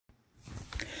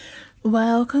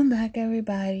Welcome back,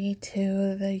 everybody,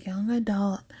 to the Young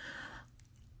Adult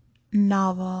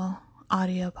Novel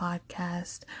Audio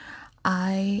Podcast.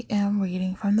 I am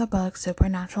reading from the book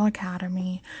Supernatural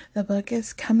Academy. The book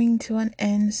is coming to an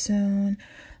end soon.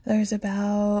 There's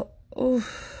about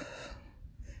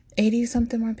 80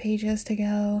 something more pages to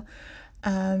go.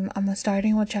 I'm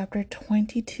starting with chapter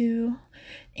 22,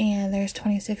 and there's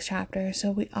 26 chapters, so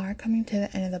we are coming to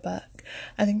the end of the book.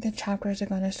 I think the chapters are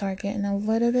going to start getting a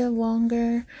little bit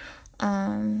longer,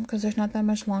 because there's not that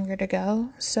much longer to go,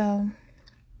 so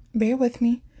bear with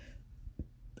me.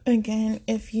 Again,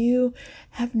 if you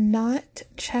have not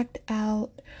checked out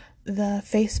the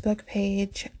Facebook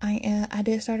page, I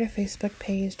did start a Facebook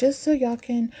page just so y'all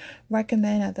can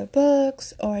recommend other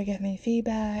books or give me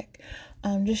feedback.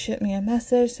 Just shoot me a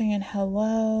message saying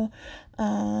hello.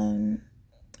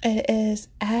 It is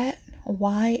at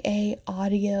YA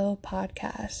Audio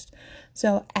Podcast.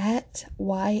 So at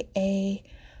YA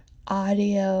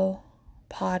Audio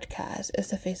Podcast is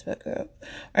the Facebook group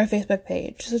or Facebook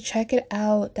page. So check it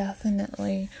out,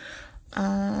 definitely.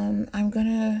 I'm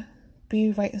gonna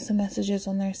be writing some messages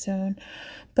on there soon.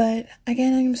 But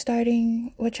again, I'm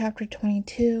starting with chapter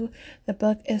 22. The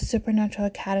book is Supernatural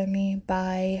Academy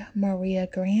by Maria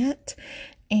Grant,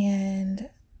 and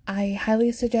I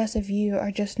highly suggest, if you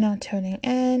are just now tuning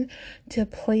in, to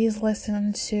please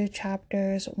listen to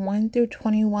chapters 1 through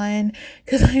 21,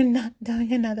 because I'm not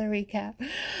doing another recap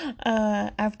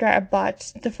after I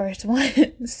botched the first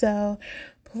one. So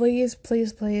please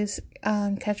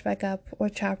catch back up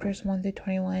with chapters 1 through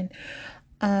 21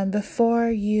 before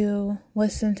you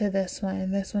listen to this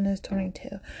one. This one is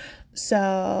 22.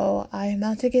 So I'm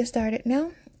about to get started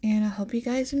now, and I hope you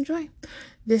guys enjoy.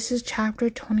 This is chapter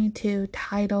 22,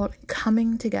 titled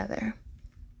Coming Together.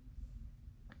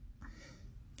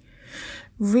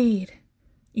 Reed,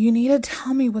 you need to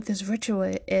tell me what this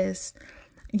ritual is,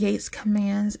 Yates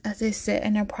commands as they sit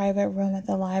in a private room at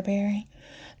the library.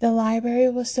 The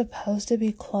library was supposed to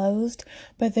be closed,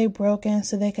 but they broke in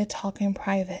so they could talk in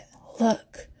private.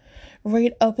 Look.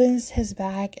 Reed opens his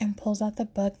bag and pulls out the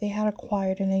book they had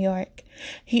acquired in New York.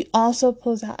 He also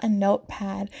pulls out a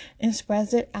notepad and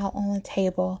spreads it out on the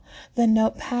table. The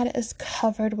notepad is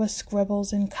covered with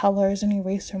scribbles and colors and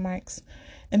eraser marks.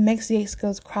 It makes Yates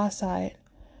go cross-eyed.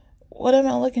 What am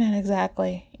I looking at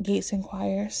exactly? Yates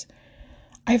inquires.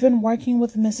 I've been working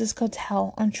with Mrs.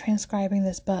 Cottell on transcribing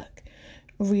this book,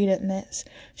 Reed admits.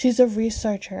 She's a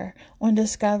researcher on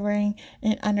discovering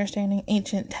and understanding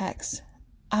ancient texts.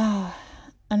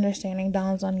 Understanding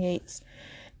dawns on Yates.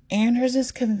 Anders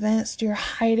is convinced you're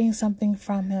hiding something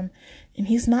from him, and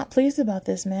he's not pleased about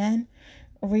this, man.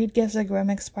 Reed gives a grim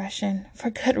expression. For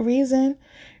good reason,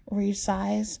 Reed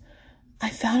sighs. I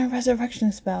found a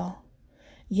resurrection spell.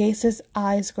 Yates'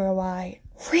 eyes grow wide.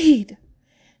 Reed!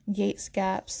 Yates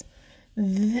gaps.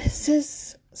 This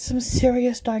is some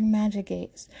serious dark magic,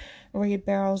 Yates. Reed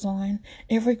barrels on.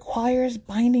 It requires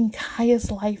binding Kaya's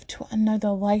life to another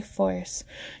life force.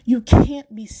 You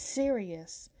can't be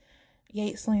serious.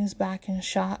 Yates leans back in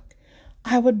shock.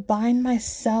 I would bind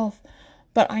myself,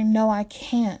 but I know I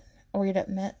can't, Reed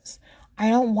admits. I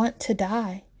don't want to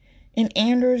die. And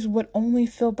Anders would only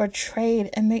feel betrayed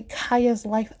and make Kaya's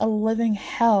life a living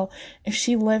hell if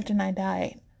she lived and I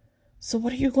died. So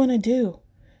what are you going to do?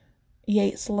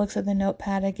 Yates looks at the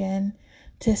notepad again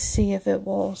to see if it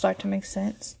will start to make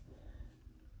sense.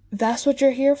 That's what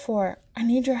you're here for. I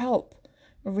need your help,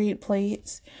 Reed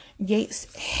pleads.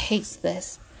 Yates hates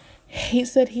this.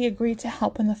 Hates that he agreed to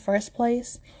help in the first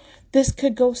place. This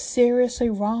could go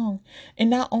seriously wrong, and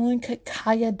not only could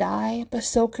Kaya die, but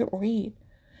so could Reed.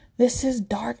 This is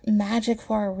dark magic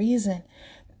for a reason.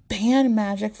 Banned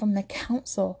magic from the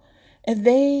council. If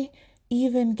they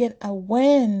even get a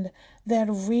wind that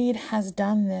Reed has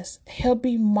done this, he'll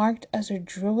be marked as a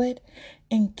druid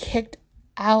and kicked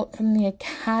out from the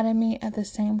academy at the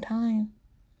same time.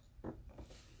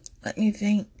 Let me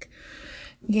think.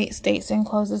 Yates states and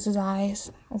closes his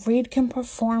eyes. Reed can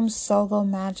perform solo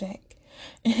magic,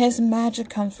 and his magic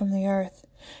comes from the earth.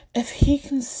 If he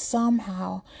can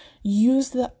somehow use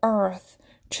the earth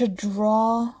to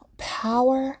draw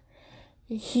power,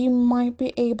 he might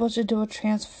be able to do a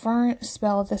transference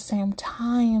spell at the same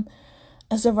time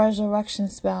as a resurrection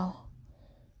spell.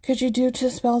 Could you do 2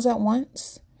 spells at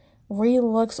once? Reed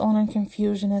looks on in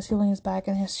confusion as he leans back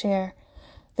in his chair.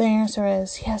 The answer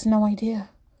is he has no idea,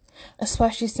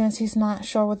 especially since he's not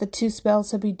sure what the 2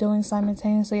 spells he'll be doing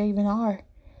simultaneously even are.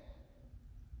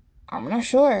 I'm not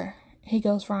sure, he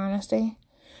goes for honesty.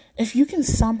 If you can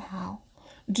somehow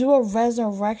do a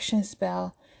resurrection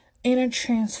spell and a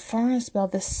transference spell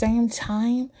at the same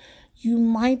time, you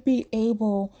might be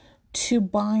able to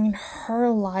bind her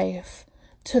life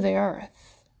to the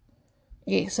earth.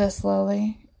 Gates says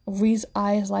slowly. Reed's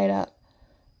eyes light up.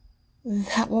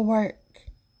 That will work,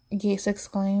 Gates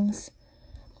exclaims.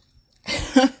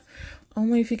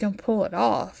 Only if you can pull it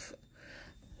off,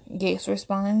 Gates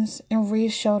responds, and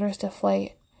Reed's shoulders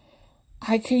deflate.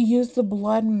 I could use the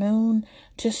blood moon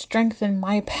to strengthen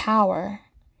my power,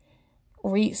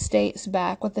 Reed states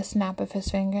back with a snap of his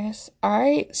fingers.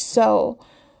 Alright, so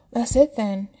that's it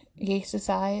then, Gates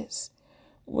decides.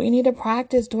 We need to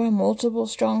practice doing multiple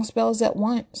strong spells at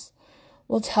once.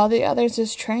 We'll tell the others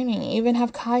it's training, even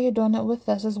have Kaya doing it with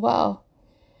us as well.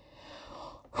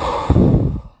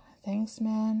 Thanks,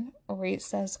 man, Reed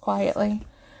says quietly.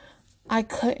 I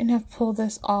couldn't have pulled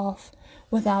this off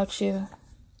without you.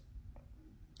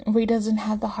 Reed doesn't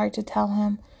have the heart to tell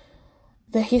him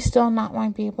that he still not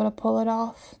might be able to pull it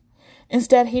off.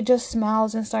 Instead, he just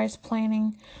smiles and starts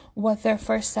planning what their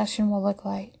first session will look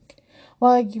like.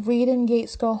 While Reed and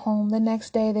Gates go home, the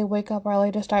next day they wake up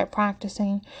early to start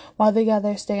practicing while the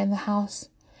others stay in the house.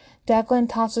 Declan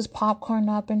tosses popcorn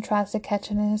up and tries to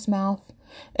catch it in his mouth.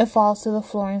 It falls to the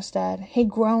floor instead. He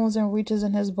groans and reaches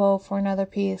in his bowl for another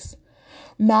piece.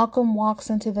 Malcolm walks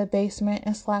into the basement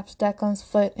and slaps Declan's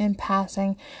foot in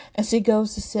passing as he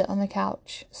goes to sit on the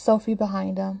couch, Sophie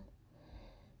behind him.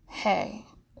 Hey,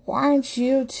 why aren't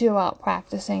you two out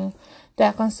practicing?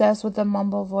 Declan says with a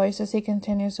mumbled voice as he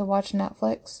continues to watch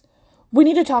Netflix. We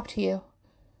need to talk to you.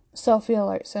 Sophie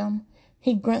alerts him.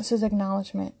 He grunts his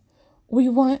acknowledgement. We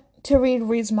want to read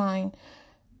Reed's mind,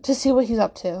 to see what he's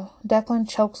up to. Declan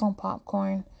chokes on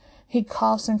popcorn. He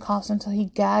coughs and coughs until he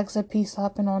gags a piece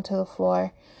up and onto the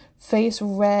floor, face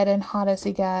red and hot as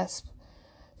he gasps.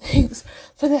 Thanks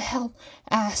for the help,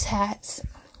 asshats,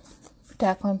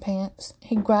 Declan pants.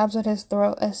 He grabs at his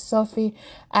throat as Sophie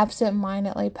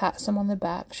absent-mindedly pats him on the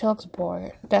back. She looks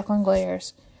bored. Declan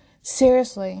glares.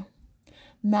 Seriously.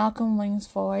 Malcolm leans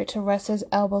forward to rest his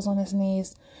elbows on his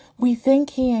knees. We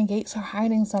think he and Gates are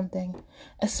hiding something,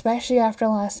 especially after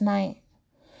last night.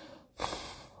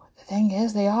 The thing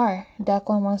is, they are,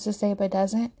 Declan wants to say but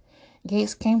doesn't.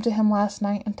 Gates came to him last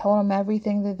night and told him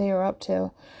everything that they were up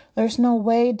to. There's no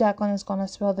way Declan is going to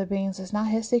spill the beans. It's not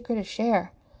his secret to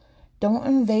share. Don't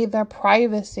invade their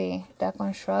privacy,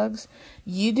 Declan shrugs.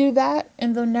 You do that,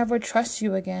 and they'll never trust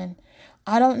you again.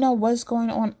 I don't know what's going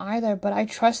on either, but I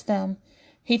trust them.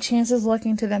 He chances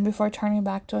looking to them before turning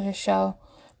back to his show.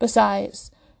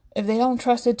 Besides, if they don't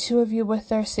trust the two of you with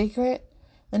their secret,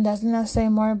 then doesn't that say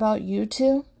more about you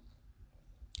two?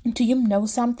 Do you know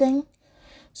something?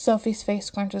 Sophie's face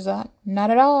scrunches up.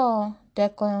 Not at all,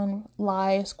 Declan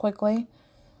lies quickly.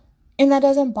 And that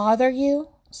doesn't bother you?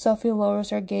 Sophie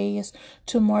lowers her gaze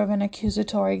to more of an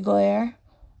accusatory glare.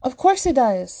 Of course it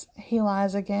does, he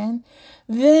lies again.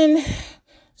 Then,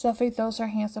 Sophie throws her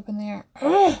hands up in the air.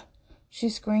 Ugh! She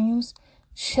screams.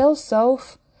 Chill,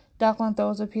 Soph. Declan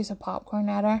throws a piece of popcorn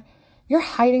at her. You're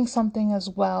hiding something as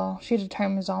well, she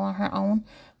determines all on her own.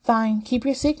 Fine, keep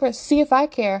your secrets. See if I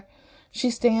care. She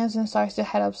stands and starts to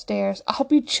head upstairs. I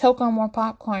hope you choke on more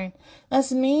popcorn.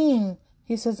 That's mean,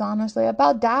 he says honestly.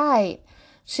 About died.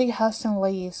 She huffs and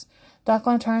leaves.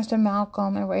 Declan turns to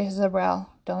Malcolm and raises a brow.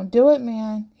 Don't do it,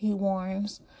 man, he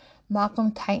warns.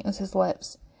 Malcolm tightens his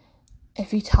lips.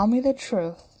 If you tell me the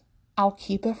truth, I'll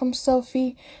keep it from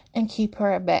Sophie and keep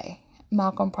her at bay.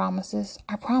 Malcolm promises.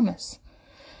 I promise.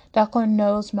 Declan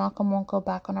knows Malcolm won't go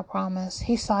back on a promise.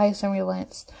 He sighs and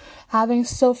relents. Having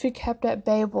Sophie kept at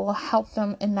bay will help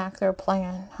them enact their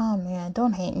plan. Oh man,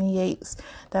 don't hate me, Yates,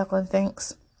 Declan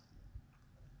thinks.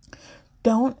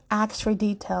 Don't ask for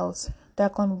details,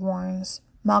 Declan warns.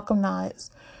 Malcolm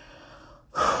nods.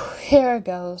 Here it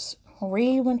goes.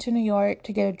 Reed went to New York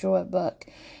to get a Druid book.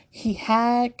 He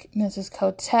had Mrs.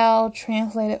 Cotel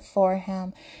translate it for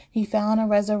him. He found a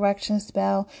resurrection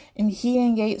spell, and he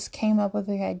and Gates came up with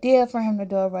the idea for him to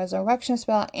do a resurrection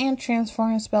spell and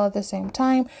transform spell at the same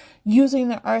time, using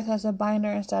the earth as a binder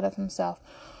instead of himself.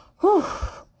 Whew.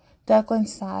 Declan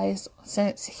sighs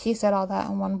since he said all that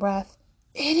in one breath.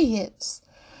 Idiots,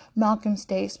 Malcolm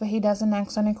states, but he doesn't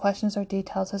ask any questions or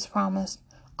details as promised.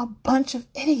 A bunch of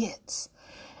idiots.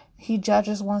 He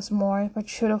judges once more, but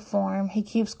true to form, he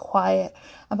keeps quiet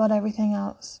about everything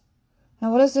else.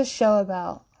 Now, what is this show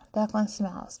about? Declan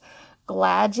smiles.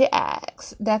 Glad you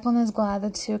asked. Declan is glad the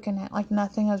two can act like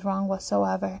nothing is wrong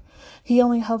whatsoever. He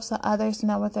only hopes that others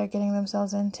know what they're getting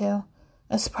themselves into.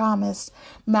 As promised,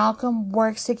 Malcolm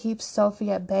works to keep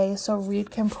Sophie at bay so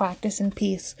Reed can practice in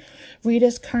peace. Reed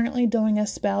is currently doing a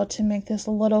spell to make this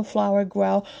little flower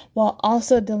grow while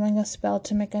also doing a spell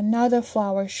to make another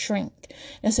flower shrink.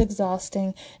 It's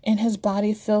exhausting, and his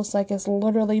body feels like it's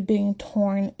literally being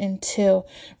torn in two.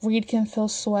 Reed can feel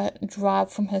sweat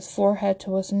drop from his forehead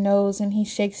to his nose, and he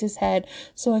shakes his head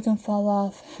so it can fall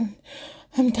off.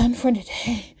 I'm done for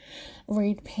today.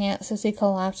 Reed pants as he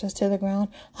collapses to the ground.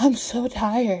 I'm so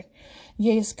tired.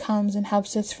 Yates comes and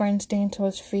helps his friend stand to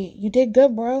his feet. You did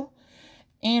good, bro.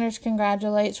 Anders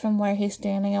congratulates from where he's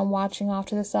standing and watching off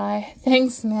to the side.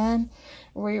 Thanks, man.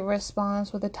 Reed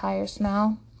responds with a tired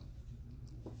smile.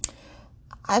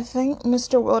 I think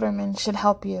Mr. Wilderman should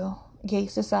help you,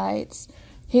 Yates decides.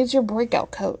 He's your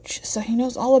breakout coach, so he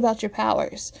knows all about your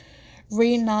powers.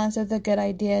 Reed nods at the good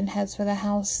idea and heads for the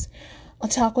house. I'll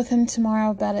talk with him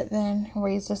tomorrow about it then,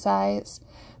 Reed decides.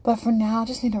 But for now, I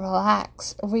just need to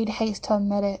relax. Reed hates to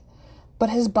admit it,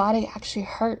 but his body actually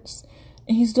hurts.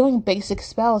 And he's doing basic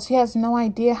spells. He has no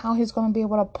idea how he's going to be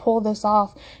able to pull this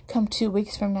off come 2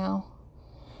 weeks from now.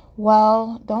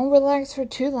 Well, don't relax for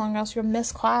too long, else you'll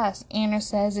miss class, Anders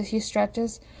says as he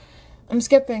stretches. I'm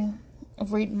skipping,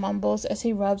 Reed mumbles as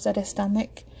he rubs at his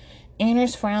stomach.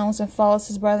 Anders frowns and follows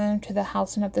his brother into the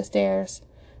house and up the stairs.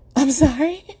 I'm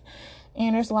sorry?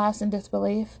 Anders laughs in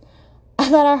disbelief. I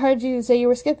thought I heard you say you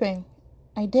were skipping.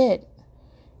 I did.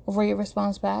 Reed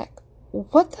responds back.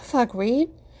 What the fuck, Reed?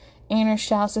 Anders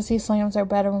shouts as he slams their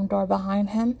bedroom door behind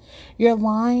him. You're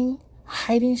lying,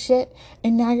 hiding shit,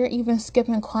 and now you're even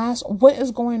skipping class. What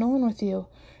is going on with you?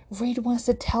 Reed wants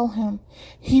to tell him.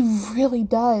 He really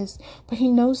does, but he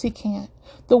knows he can't.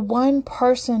 The one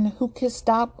person who could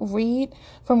stop Reed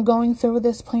from going through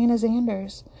this plan is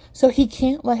Anders, so he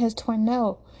can't let his twin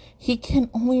know. He can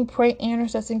only pray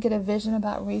Anders doesn't get a vision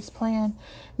about Reed's plan.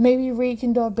 Maybe Reed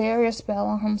can do a barrier spell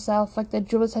on himself like the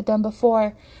Druids had done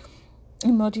before.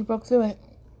 Emoji broke through it.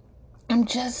 I'm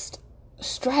just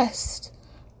stressed.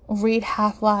 Reed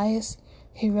half lies.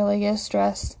 He really is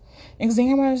stressed.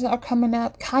 Examiners are coming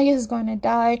up. Kaya is going to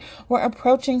die. We're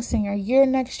approaching senior year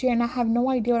next year, and I have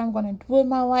no idea what I'm going to do with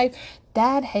my life.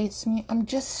 Dad hates me. I'm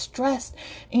just stressed,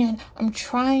 and I'm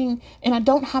trying, and I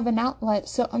don't have an outlet,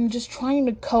 so I'm just trying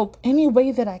to cope any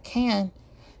way that I can.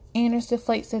 Anders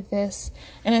deflates at this,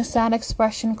 and a sad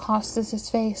expression crosses his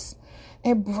face.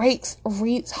 It breaks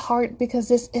Reed's heart because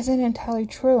this isn't entirely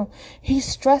true. He's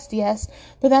stressed, yes,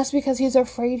 but that's because he's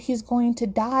afraid he's going to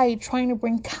die trying to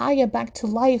bring Kaya back to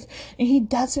life, and he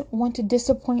doesn't want to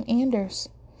disappoint Anders.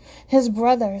 His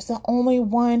brother is the only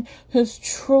one who's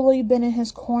truly been in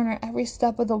his corner every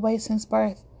step of the way since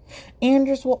birth.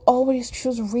 Anders will always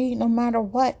choose Reed no matter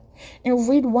what, and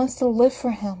Reed wants to live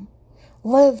for him.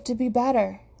 Live to be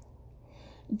better.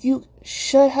 You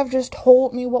should have just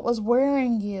told me what was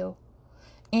worrying you,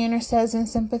 Anders says in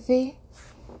sympathy.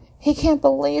 He can't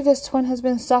believe his twin has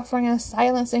been suffering in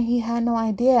silence and he had no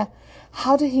idea.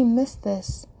 How did he miss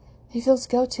this? He feels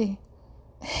guilty.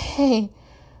 Hey,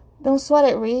 don't sweat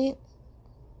it, Reed.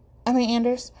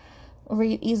 Anders.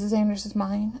 Reed eases Anders'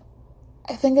 mind.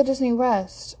 I think I just need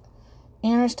rest.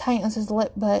 Anders tightens his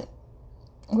lip but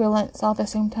relents all at the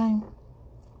same time.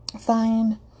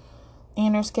 Fine,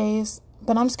 Anders gaze,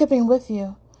 but I'm skipping with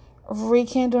you. Reed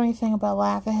can't do anything but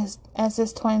laugh as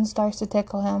his twin starts to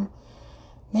tickle him.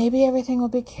 Maybe everything will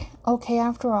be okay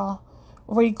after all.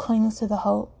 Reed clings to the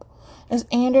hope. As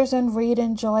Anders and Reed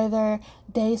enjoy their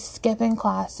day skipping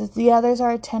classes, the others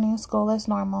are attending school as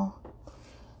normal.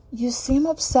 You seem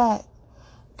upset,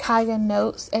 Kaya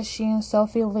notes as she and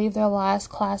Sophie leave their last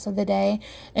class of the day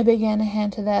and begin to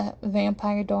head to the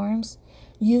vampire dorms.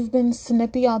 You've been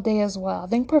snippy all day as well. I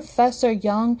think Professor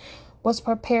Young was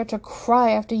prepared to cry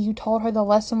after you told her the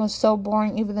lesson was so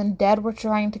boring even the dead were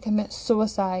trying to commit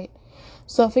suicide.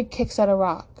 Sophie kicks at a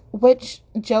rock, which,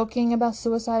 joking about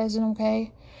suicide isn't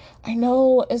okay. I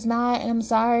know it's not, and I'm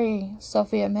sorry,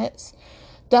 Sophie admits.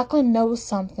 Declan knows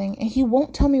something, and he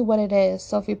won't tell me what it is,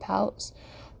 Sophie pouts.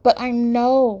 But I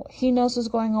know he knows what's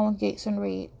going on with Yates and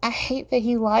Reed. I hate that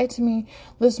he lied to me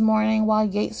this morning while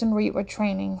Yates and Reed were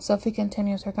training, Sophie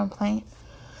continues her complaint.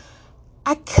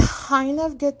 I kind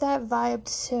of get that vibe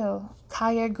too,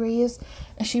 Kaya agrees,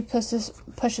 and she pushes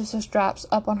the straps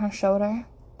up on her shoulder.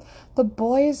 The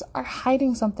boys are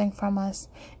hiding something from us.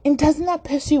 And doesn't that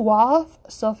piss you off?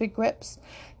 Sophie grips.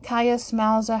 Kaya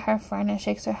smiles at her friend and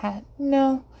shakes her head.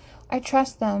 No, I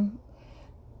trust them,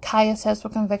 Kaya says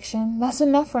with conviction. That's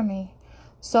enough for me.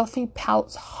 Sophie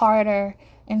pouts harder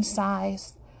and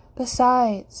sighs.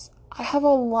 Besides, I have a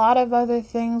lot of other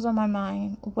things on my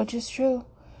mind, which is true.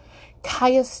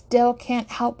 Kaya still can't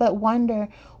help but wonder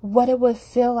what it would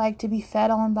feel like to be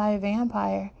fed on by a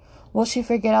vampire. Will she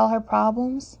forget all her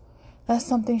problems? That's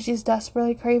something she's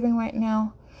desperately craving right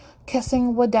now.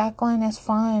 Kissing with Declan is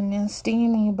fun and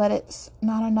steamy, but it's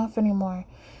not enough anymore.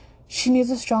 She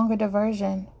needs a stronger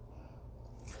diversion.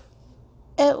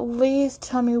 At least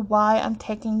tell me why I'm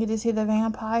taking you to see the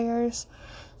vampires,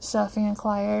 Sophie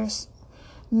inquires.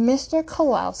 Mr.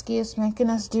 Kowalski is making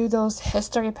us do those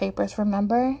history papers,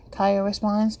 remember? Kaya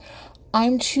responds.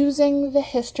 I'm choosing the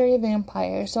history of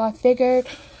vampires, so I figured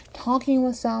talking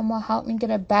with some will help me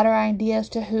get a better idea as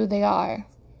to who they are.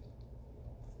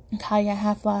 Kaya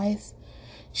half lies.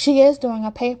 She is doing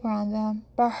a paper on them,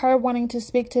 but her wanting to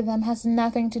speak to them has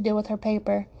nothing to do with her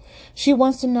paper. She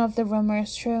wants to know if the rumor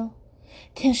is true.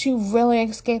 Can she really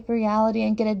escape reality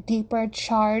and get a deeper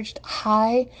charged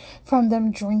high from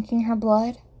them drinking her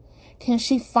blood? Can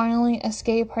she finally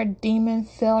escape her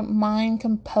demon-filled mind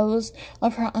composed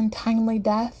of her untimely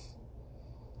death?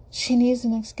 She needs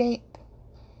an escape.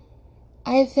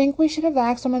 I think we should have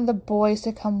asked one of the boys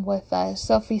to come with us,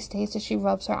 Sophie states as she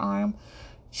rubs her arm.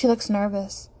 She looks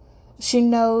nervous. She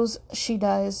knows she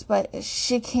does, but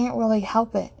she can't really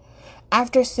help it.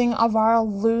 After seeing Alvaro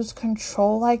lose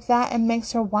control like that, it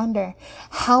makes her wonder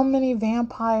how many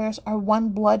vampires are one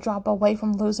blood drop away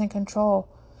from losing control.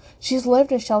 She's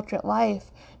lived a sheltered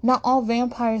life. Not all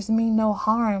vampires mean no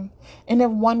harm. And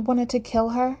if one wanted to kill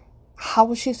her, how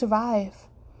would she survive?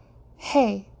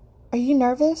 Hey, are you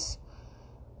nervous?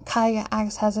 Kaya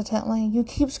asks hesitantly. You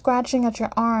keep scratching at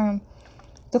your arm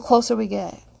the closer we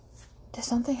get. Did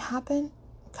something happen?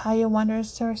 Kaya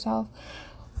wonders to herself.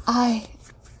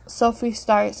 Sophie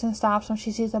starts and stops when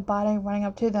she sees a body running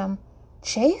up to them.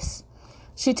 Chase?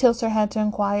 She tilts her head to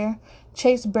inquire.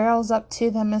 Chase barrels up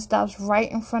to them and stops right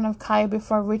in front of Kaya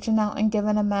before reaching out and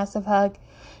giving a massive hug.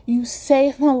 You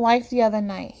saved my life the other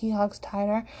night, he hugs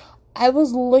tighter. I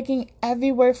was looking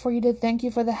everywhere for you to thank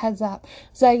you for the heads up.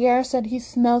 Zaire said he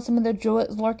smelled some of the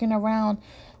druids lurking around.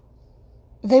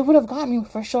 They would have got me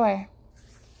for sure.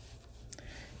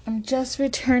 I'm just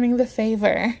returning the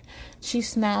favor. She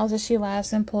smiles as she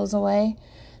laughs and pulls away.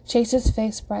 Chase's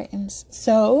face brightens.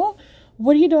 So,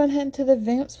 what are you doing heading to the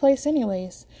vamp's place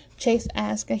anyways? Chase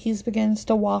asks as he begins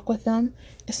to walk with them.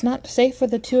 It's not safe for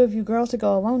the two of you girls to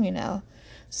go alone, you know.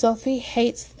 Sophie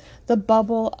hates the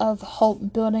bubble of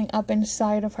hope building up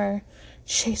inside of her.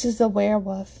 Chase is a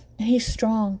werewolf, and he's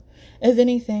strong. If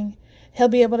anything, he'll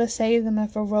be able to save them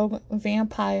if a rogue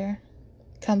vampire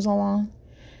comes along.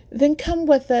 Then come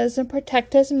with us and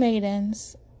protect us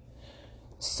maidens.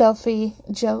 Sophie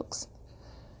jokes.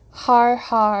 Har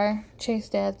har, Chase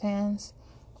deadpans.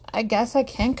 I guess I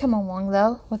can come along,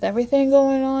 though. With everything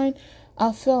going on,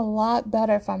 I'll feel a lot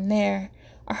better if I'm there.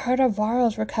 I heard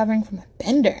Alvaro's recovering from a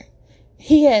bender.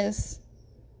 He is.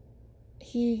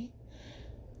 He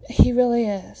really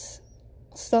is.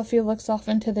 Sophie looks off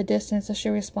into the distance as she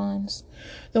responds,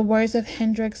 the words of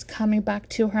Hendrix coming back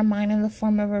to her mind in the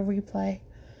form of a replay.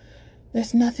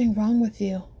 There's nothing wrong with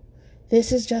you.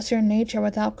 This is just your nature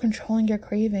without controlling your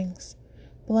cravings.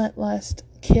 Bloodlust,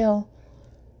 kill.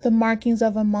 The markings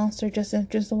of a monster just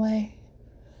inches away.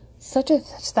 Such a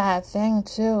sad thing,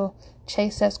 too,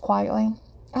 Chase says quietly.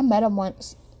 I met him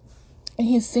once, and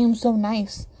he seemed so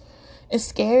nice. It's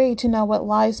scary to know what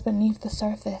lies beneath the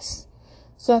surface.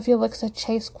 Sophie looks at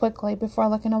Chase quickly before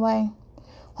looking away,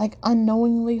 like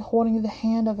unknowingly holding the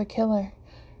hand of a killer,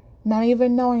 not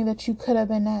even knowing that you could have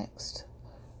been next.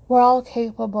 We're all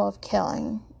capable of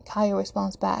killing, Kaya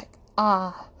responds back.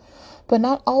 But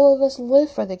not all of us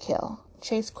live for the kill,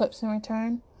 Chase quips in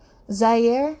return.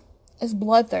 Zaire is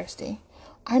bloodthirsty.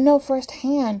 I know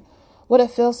firsthand what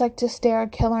it feels like to stare a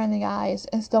killer in the eyes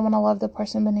and still want to love the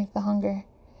person beneath the hunger.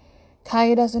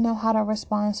 Kaya doesn't know how to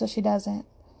respond, so she doesn't.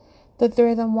 The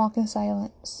three of them walk in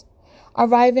silence.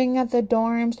 Arriving at the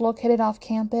dorms located off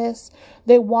campus,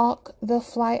 they walk the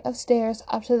flight of stairs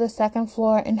up to the second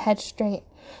floor and head straight.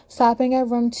 Stopping at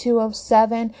room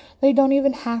 207, they don't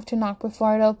even have to knock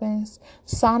before it opens.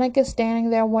 Sonic is standing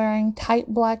there wearing tight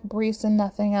black briefs and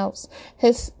nothing else,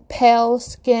 his pale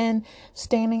skin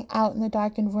standing out in the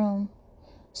darkened room.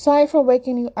 Sorry for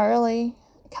waking you early,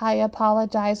 Kaya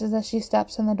apologizes as she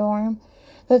steps in the dorm.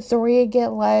 The three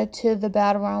get led to the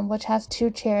bedroom, which has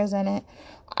 2 chairs in it.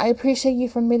 I appreciate you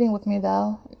for meeting with me,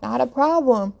 though. Not a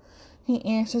problem, he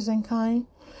answers in kind.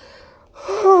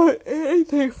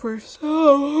 Anything for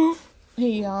so.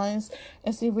 He yawns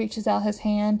as he reaches out his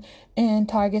hand and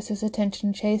targets his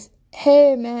attention. Chase.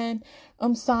 Hey, man,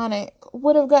 I'm Sonic.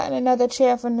 Would have gotten another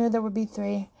chair if I knew there would be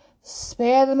 3.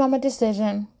 Spare the moment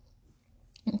decision.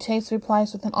 Chase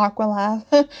replies with an awkward laugh.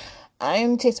 I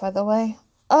am Chase, by the way.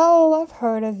 Oh, I've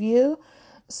heard of you,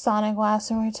 Sonic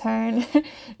laughs in return.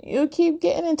 You keep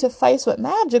getting into fights with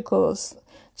magicals.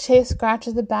 Chase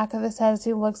scratches the back of his head as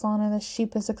he looks on in a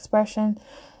sheepish expression.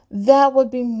 That would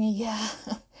be me, yeah.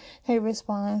 He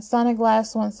responds. Sonic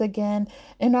laughs once again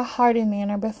in a hearty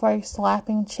manner before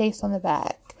slapping Chase on the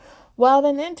back. Well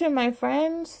then, enter, my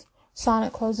friends.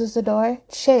 Sonic closes the door.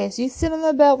 Chase, you sit on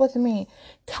the bed with me.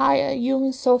 Kaya, you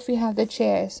and Sophie have the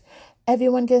chairs.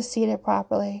 Everyone gets seated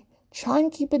properly. Try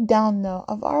and keep it down, though.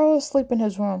 Alvaro is asleep in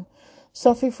his room.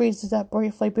 Sophie freezes up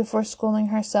briefly before schooling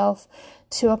herself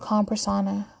to a calm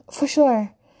persona. For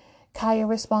sure. Kaya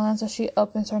responds as she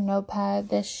opens her notepad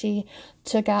that she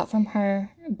took out from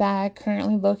her bag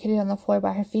currently located on the floor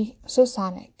by her feet. So,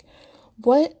 Sonic,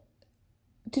 what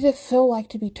did it feel like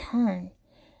to be turned?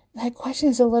 That question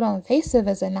is a little invasive,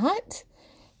 is it not?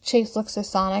 Chase looks at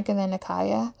Sonic and then to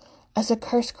Kaya. As a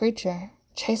cursed creature,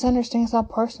 Chase understands how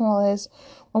personal it is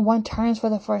when one turns for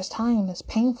the first time. It's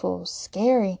painful,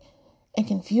 scary, and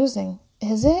confusing.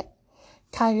 Is it?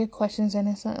 Kaya questions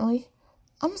innocently.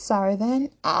 I'm sorry then.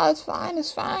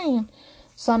 It's fine.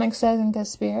 Sonic says in good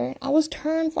spirit. I was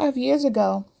turned 5 years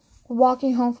ago,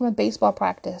 walking home from a baseball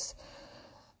practice.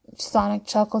 Sonic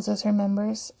chuckles as he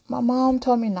remembers. My mom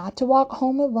told me not to walk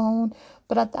home alone,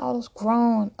 but I thought I was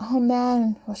grown. Oh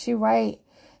man, was she right?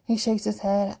 He shakes his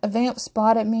head. A vamp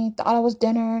spotted me, thought I was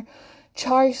dinner,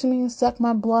 charged me and sucked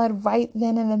my blood right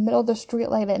then in the middle of the street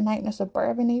light at night in a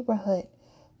suburban neighborhood.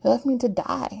 He left me to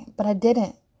die, but I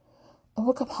didn't. I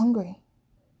woke up hungry.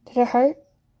 Did it hurt?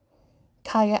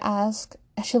 Kaya asks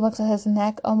as she looks at his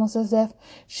neck, almost as if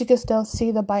she could still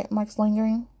see the bite marks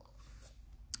lingering.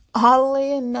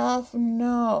 Oddly enough,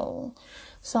 no.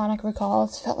 Sonic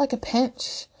recalls. Felt like a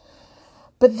pinch.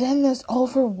 But then this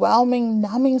overwhelming,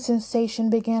 numbing sensation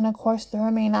began to course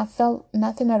through me, and I felt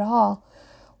nothing at all.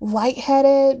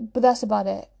 Lightheaded, but that's about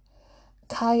it.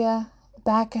 Kaya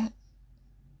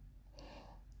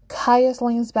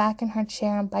leans back in her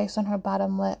chair and bites on her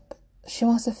bottom lip. She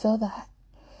wants to feel that.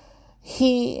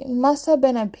 He must have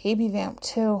been a baby vamp,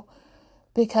 too,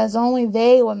 because only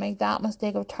they would make that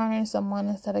mistake of turning someone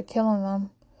instead of killing them.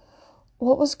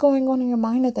 What was going on in your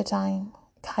mind at the time?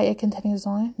 Kaya continues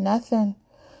on. Nothing.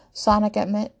 Sonic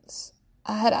admits.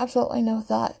 I had absolutely no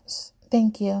thoughts.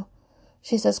 Thank you,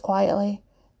 she says quietly.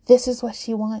 This is what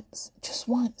she wants. Just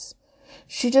once.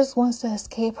 She just wants to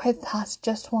escape her thoughts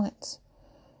just once.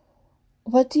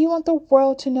 What do you want the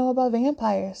world to know about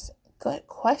vampires? Good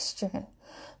question.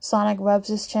 Sonic rubs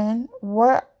his chin.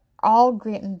 We're all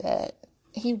great in bed.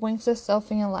 He winks at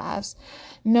Sophie and laughs.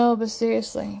 No, but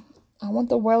seriously, I want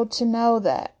the world to know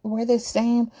that we're the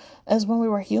same as when we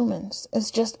were humans. It's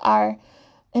just our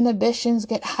inhibitions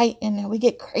get heightened and we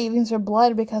get cravings for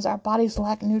blood because our bodies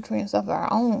lack nutrients of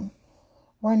our own.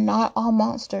 We're not all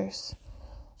monsters.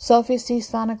 Sophie sees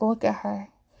Sonic look at her,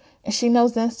 and she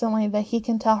knows instantly that he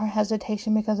can tell her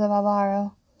hesitation because of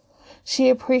Alvaro. She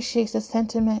appreciates the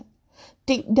sentiment.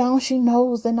 Deep down she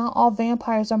knows that not all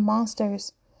vampires are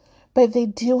monsters, but they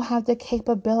do have the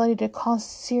capability to cause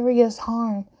serious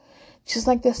harm, just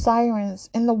like the sirens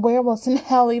and the werewolves and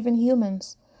hell, even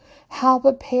humans. How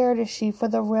prepared is she for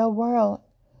the real world?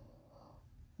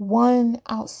 One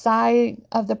outside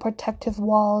of the protective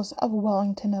walls of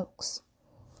Wellington Oaks.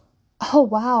 Oh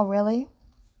wow, really?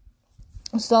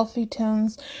 Sophie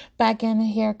tunes back in to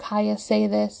hear Kaya say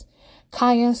this.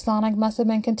 Kaya and Sonic must have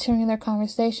been continuing their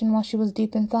conversation while she was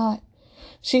deep in thought.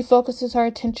 She focuses her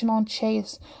attention on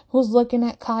Chase, who's looking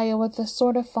at Kaya with a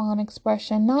sort of fond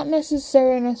expression, not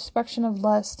necessarily an expression of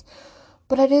lust,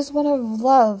 but it is one of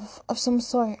love of some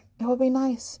sort. It would be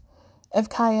nice if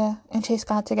Kaya and Chase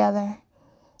got together.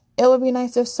 It would be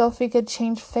nice if Sophie could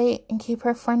change fate and keep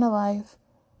her friend alive.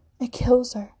 It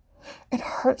kills her. It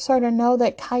hurts her to know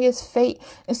that Kaya's fate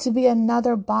is to be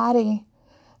another body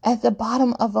at the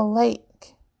bottom of a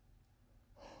lake.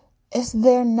 Is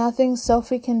there nothing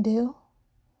Sophie can do?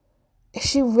 Is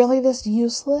she really this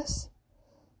useless?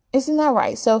 Isn't that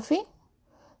right, Sophie?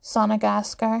 Sonic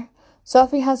asks her.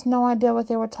 Sophie has no idea what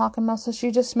they were talking about, so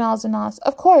she just smiles and nods.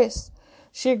 Of course,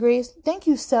 she agrees. Thank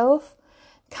you, Soph.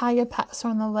 Kaya pats her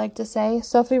on the leg to say.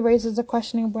 Sophie raises a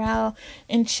questioning brow,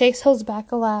 and Chase holds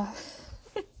back a laugh.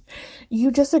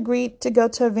 You just agreed to go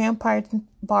to a vampire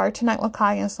bar tonight with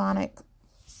Kaya and Sonic.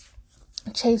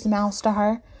 Chase mouths to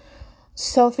her.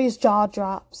 Sophie's jaw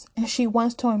drops, and she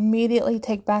wants to immediately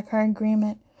take back her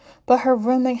agreement, but her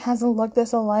roommate hasn't looked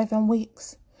this alive in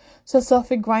weeks. So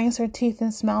Sophie grinds her teeth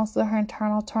and smiles at her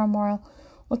internal turmoil.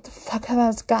 What the fuck have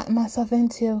I gotten myself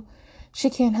into? She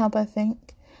can't help but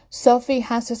think. Sophie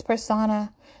has this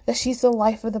persona that she's the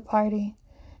life of the party,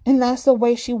 And that's the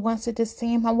way she wants it to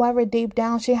seem. However, deep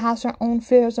down, she has her own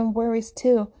fears and worries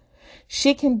too.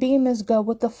 She can be Miss Go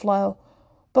with the flow,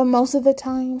 but most of the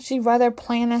time, she'd rather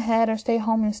plan ahead or stay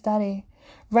home and study.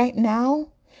 Right now,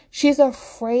 she's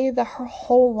afraid that her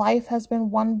whole life has been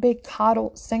one big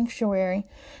coddled sanctuary.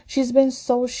 She's been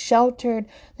so sheltered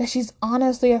that she's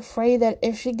honestly afraid that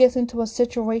if she gets into a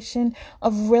situation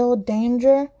of real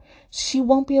danger, she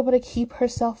won't be able to keep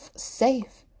herself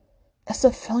safe. It's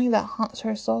a feeling that haunts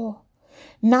her soul.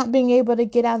 Not being able to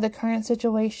get out of the current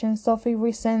situation, Sophie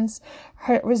resigns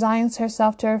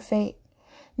herself to her fate.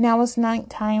 Now it's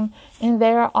nighttime, and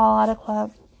they are all at a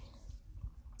club.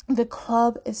 The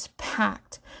club is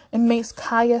packed. It makes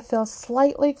Kaya feel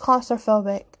slightly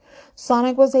claustrophobic.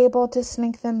 Sonic was able to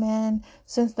sneak them in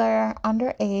since they're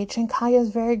underage, and Kaya is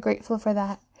very grateful for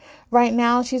that. Right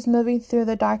now, she's moving through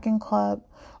the darkened club.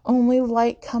 Only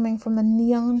light coming from the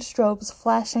neon strobes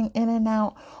flashing in and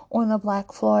out on the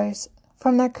black floors.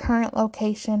 From their current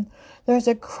location, there's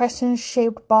a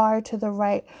crescent-shaped bar to the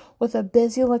right with a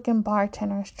busy-looking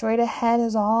bartender. Straight ahead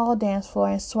is all dance floor,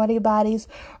 and sweaty bodies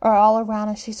are all around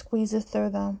as she squeezes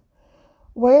through them.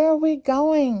 "Where are we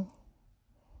going?"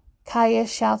 Kaya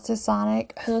shouts to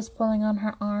Sonic, who is pulling on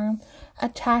her arm.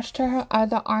 Attached to her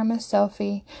other arm is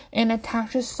Sophie, and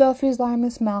attached to Sophie's arm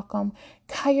is Malcolm.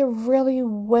 Kaya really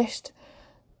wished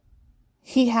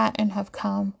he hadn't have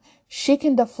come. She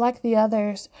can deflect the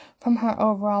others from her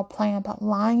overall plan, but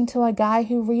lying to a guy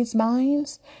who reads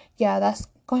minds? Yeah, that's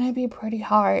going to be pretty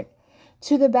hard.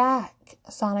 "To the back,"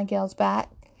 Sonic yells back.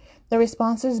 The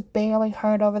response is barely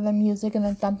heard over the music and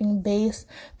the thumping bass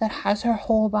that has her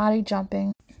whole body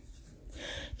jumping.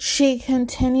 She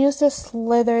continues to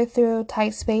slither through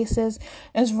tight spaces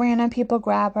as random people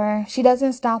grab her. She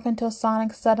doesn't stop until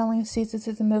Sonic suddenly ceases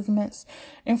his movements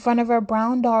in front of a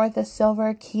brown door with a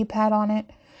silver keypad on it.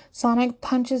 Sonic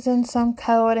punches in some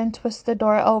code and twists the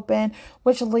door open,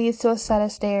 which leads to a set of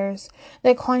stairs.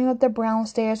 They climb up the brown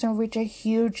stairs and reach a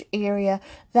huge area.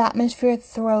 The atmosphere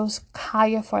throws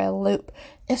Kaya for a loop.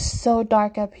 It's so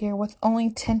dark up here, with only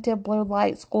tinted blue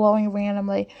lights glowing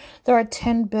randomly. There are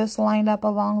 10 booths lined up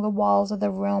along the walls of the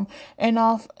room, and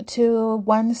off to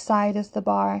one side is the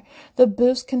bar. The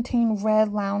booths contain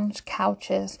red lounge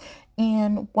couches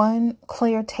and one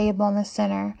clear table in the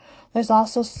center. There's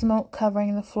also smoke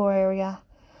covering the floor area.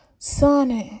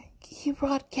 "Sonic, you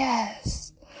brought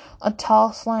guests." A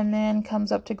tall, slim man comes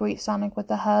up to greet Sonic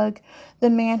with a hug. The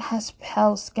man has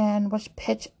pale skin with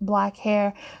pitch black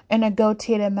hair and a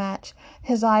goatee to match.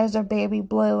 His eyes are baby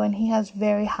blue, and he has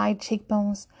very high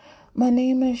cheekbones. "My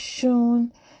name is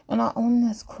Shun, and I own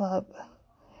this club."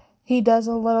 He does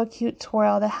a little cute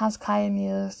twirl that has Kaya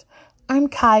amused. "I'm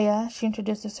Kaya," she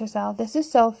introduces herself. "This is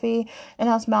Sophie, and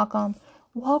that's Malcolm."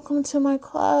 "Welcome to my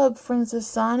club, friends of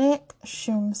Sonic,"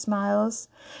 Shun smiles.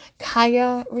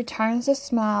 Kaya returns the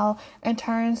smile and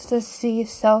turns to see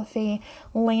Sophie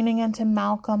leaning into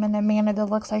Malcolm in a manner that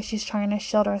looks like she's trying to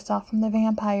shield herself from the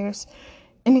vampires.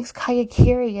 It makes Kaya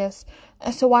curious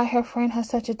as to why her friend has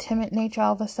such a timid nature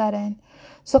all of a sudden.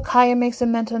 So Kaya makes a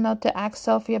mental note to ask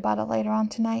Sophie about it later on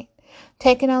tonight.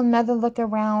 Taking another look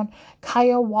around,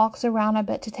 Kaya walks around a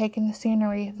bit to take in the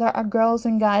scenery. There are girls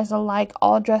and guys alike,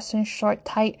 all dressed in short,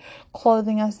 tight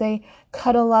clothing as they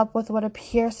cuddle up with what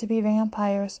appears to be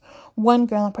vampires. One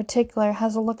girl in particular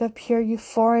has a look of pure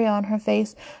euphoria on her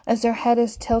face as her head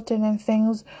is tilted and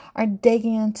fangs are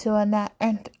digging into her neck.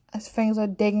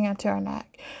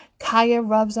 Kaya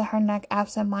rubs at her neck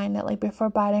absent-mindedly before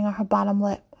biting on her bottom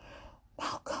lip.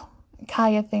 "Malcolm,"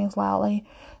 Kaya thinks loudly.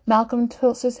 Malcolm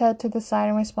tilts his head to the side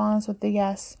and responds with a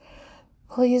yes.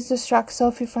 "Please distract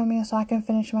Sophie from me so I can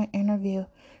finish my interview.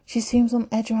 She seems on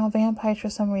edge around vampires for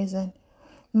some reason."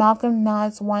 Malcolm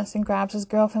nods once and grabs his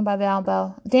girlfriend by the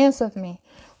elbow. "Dance with me,"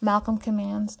 Malcolm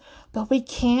commands. "But we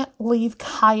can't leave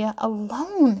Kaya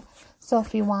alone,"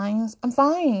 Sophie whines. "I'm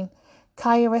fine,"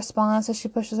 Kaya responds as she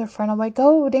pushes her friend away.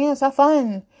 "Go, dance, have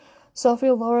fun."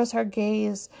 Sophie lowers her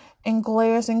gaze and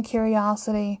glares in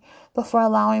curiosity before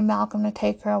allowing Malcolm to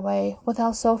take her away.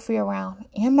 Without Sophie around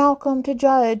and Malcolm to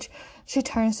judge, she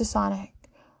turns to Sonic.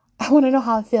 "I want to know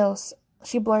how it feels,"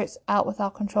 she blurts out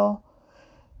without control.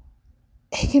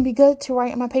 "It can be good to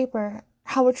write in my paper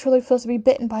how it truly feels to be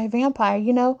bitten by a vampire,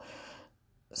 you know?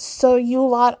 So you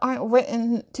lot aren't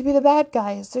written to be the bad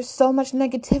guys. There's so much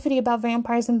negativity about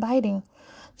vampires and biting."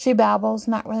 She babbles,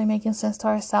 not really making sense to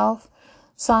herself.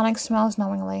 Sonic smiles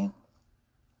knowingly.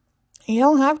 "You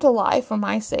don't have to lie for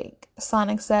my sake,"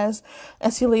 Sonic says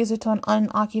as he leads her to an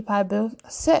unoccupied booth.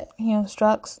 "Sit," he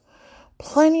instructs.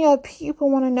 "Plenty of people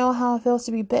want to know how it feels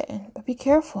to be bitten, but be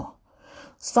careful."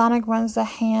 Sonic runs the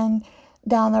hand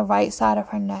down the right side of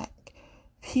her neck.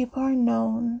 People are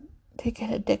known to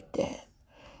get addicted.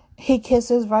 He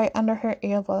kisses right under her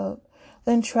earlobe,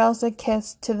 then trails the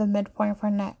kiss to the midpoint of her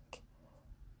neck.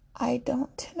 I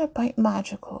don't tend to bite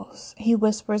magicals, he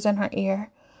whispers in her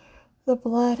ear. The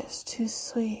blood is too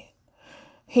sweet.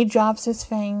 He drops his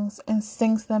fangs and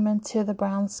sinks them into the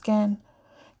brown skin.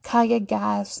 Kaya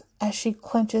gasps as she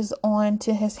clenches on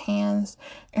to his hands,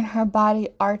 and her body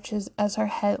arches as her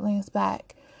head leans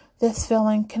back. This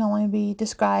feeling can only be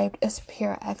described as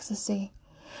pure ecstasy.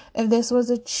 If this was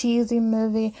a cheesy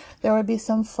movie, there would be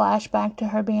some flashback to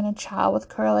her being a child with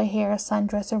curly hair,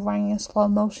 sundress, and running in slow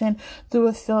motion through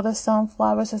a field of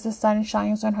sunflowers as the sun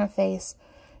shines on her face.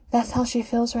 That's how she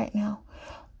feels right now.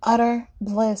 Utter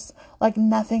bliss, like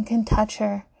nothing can touch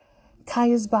her.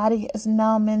 Kaya's body is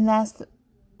numb, and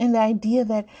the idea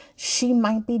that she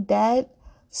might be dead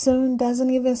soon doesn't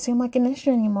even seem like an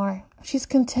issue anymore. She's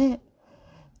content.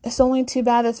 It's only too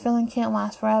bad this feeling can't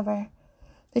last forever,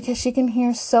 because she can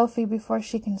hear Sophie before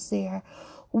she can see her.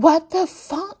 What the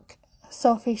fuck?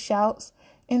 Sophie shouts,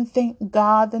 and thank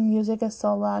God the music is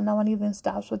so loud no one even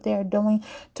stops what they are doing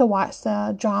to watch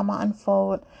the drama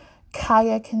unfold.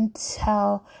 Kaya can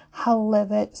tell how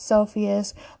livid Sophie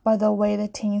is by the way the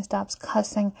teen stops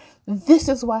cussing. This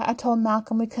is why I told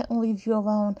Malcolm we couldn't leave you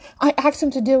alone. I asked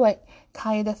him to do it,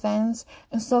 Kaya defends,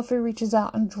 and Sophie reaches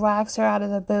out and drags her out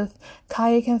of the booth.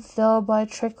 Kaya can feel blood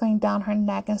trickling down her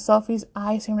neck, and Sophie's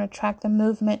eyes seem to track the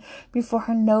movement before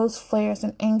her nose flares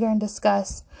in anger and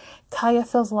disgust. Kaya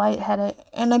feels lightheaded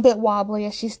and a bit wobbly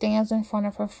as she stands in front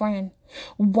of her friend.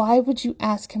 Why would you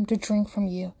ask him to drink from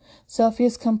you? Sophie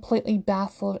is completely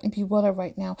baffled and bewildered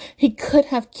right now. He could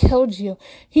have killed you.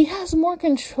 He has more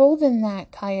control than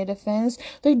that, Kaya defends.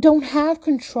 They don't have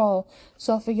control,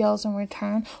 Sophie yells in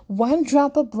return. One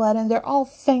drop of blood and they're all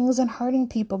fangs and hurting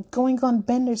people, going on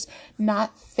benders.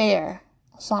 Not fair.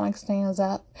 Sonic stands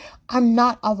up. I'm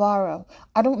not Alvaro.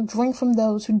 I don't drink from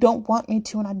those who don't want me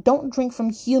to, and I don't drink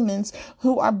from humans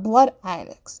who are blood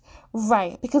addicts.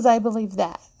 Right, because I believe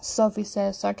that, Sophie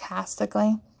says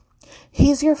sarcastically.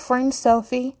 He's your friend,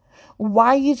 Sophie. Why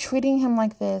are you treating him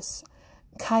like this?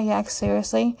 Kaya asks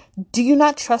seriously. Do you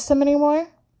not trust him anymore?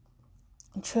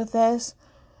 The truth is,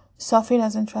 Sophie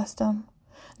doesn't trust him.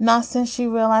 Not since she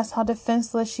realized how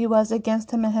defenseless she was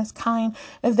against him and his kind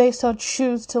if they so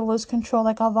choose to lose control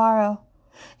like Alvaro.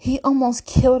 He almost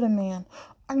killed a man,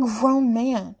 a grown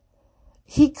man.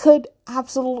 He could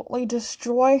absolutely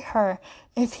destroy her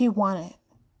if he wanted.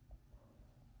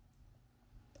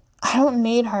 I don't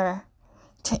need her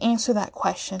to answer that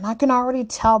question. I can already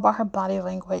tell by her body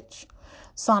language.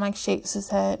 Sonic shakes his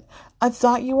head. I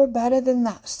thought you were better than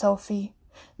that, Sophie.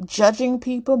 Judging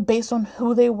people based on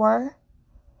who they were?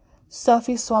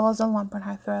 Sophie swallows a lump in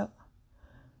her throat.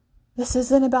 This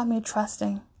isn't about me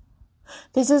trusting.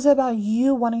 This is about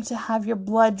you wanting to have your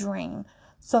blood drained.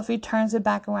 Sophie turns it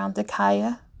back around to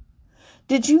Kaya.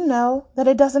 Did you know that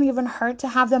it doesn't even hurt to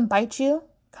have them bite you?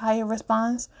 Kaya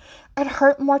responds. It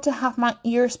hurt more to have my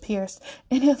ears pierced,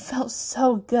 and it felt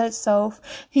so good, Soph.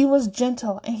 He was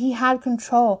gentle, and he had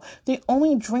control. They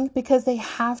only drink because they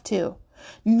have to.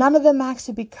 None of them ask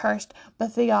to be cursed,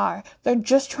 but they are. They're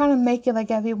just trying to make it like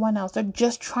everyone else. They're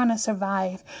just trying to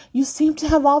survive. You seem to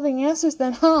have all the answers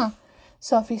then, huh?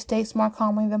 Sophie states more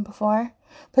calmly than before.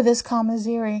 But this calm is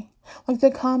eerie, like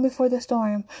the calm before the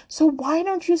storm. So why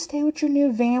don't you stay with your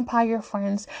new vampire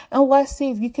friends, and let's see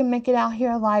if you can make it out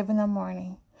here alive in the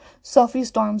morning. Sophie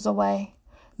storms away.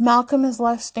 Malcolm is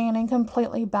left standing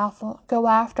completely baffled. Go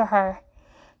after her,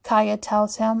 Kaya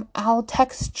tells him. I'll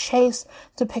text Chase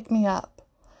to pick me up.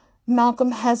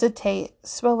 Malcolm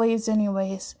hesitates, but leaves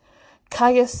anyways.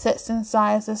 Kaya sits and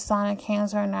sighs as Sonic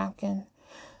hands her a napkin.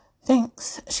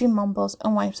 Thanks, she mumbles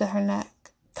and wipes at her neck.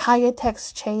 Kaya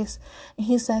texts Chase, and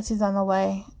he says he's on the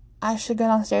way. I should go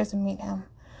downstairs and meet him.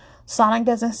 Sonic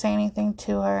doesn't say anything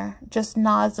to her, just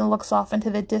nods and looks off into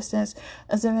the distance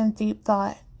as if in deep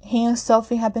thought. He and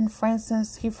Sophie have been friends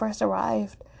since he first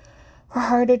arrived. For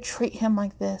her to treat him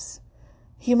like this,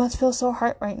 he must feel so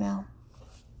hurt right now.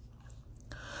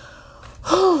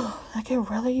 I could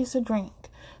really use a drink,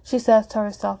 she says to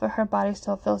herself, but her body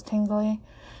still feels tingly.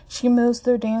 She moves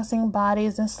through dancing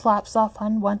bodies and slaps off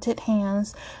unwanted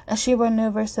hands as she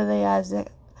maneuvers to the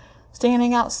exit.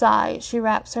 Standing outside, she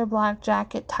wraps her black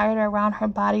jacket tighter around her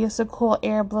body as the cool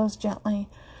air blows gently,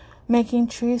 making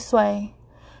trees sway.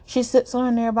 She sits on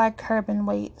a nearby curb and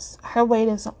waits. Her wait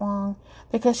isn't long,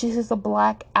 because she sees a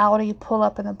black Audi pull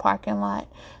up in the parking lot,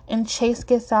 and Chase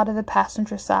gets out of the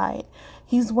passenger side.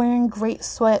 He's wearing great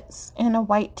sweats and a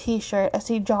white t-shirt as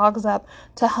he jogs up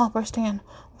to help her stand.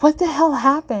 What the hell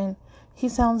happened? He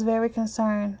sounds very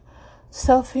concerned.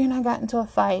 Sophie and I got into a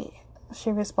fight,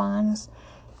 she responds.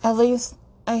 At least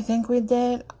I think we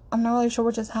did. I'm not really sure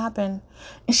what just happened.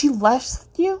 And she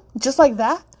left you? Just like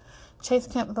that? Chase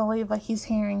can't believe what he's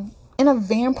hearing. In a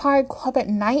vampire club at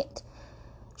night?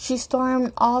 She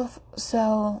stormed off,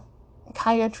 so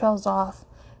Kaya trails off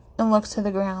and looks to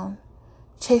the ground.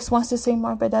 Chase wants to say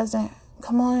more but doesn't.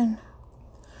 Come on.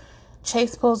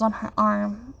 Chase pulls on her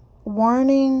arm.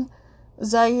 Warning,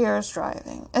 Zaire's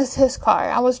driving. It's his car.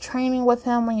 I was training with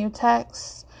him when you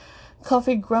text.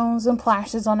 Kofi groans and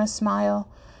flashes on a smile.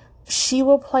 She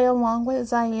will play along with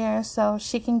Zaire so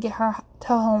she can get her to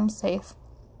home safe.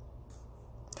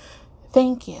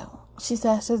 Thank you, she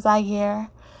says to Zaire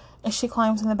as she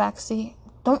climbs in the back seat.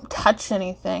 Don't touch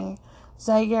anything,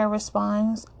 Zaire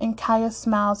responds, and Kaya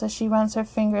smiles as she runs her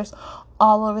fingers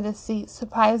all over the seat.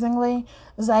 Surprisingly,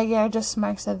 Zaire just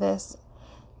smirks at this.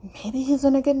 Maybe he's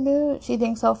in a good mood, she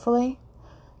thinks hopefully.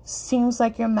 Seems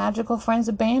like your magical friends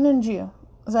abandoned you,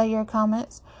 Zaire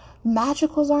comments.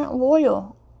 Magicals aren't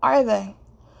loyal, are they?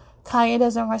 Kaya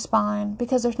doesn't respond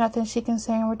because there's nothing she can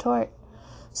say in retort.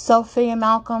 Sophie and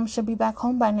Malcolm should be back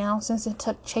home by now since it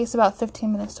took Chase about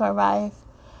 15 minutes to arrive.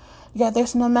 Yet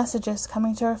there's no messages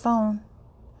coming to her phone.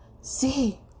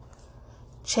 See,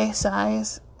 Chase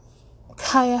sighs.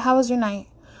 Kaya, how was your night?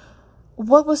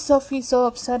 What was Sophie so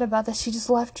upset about that she just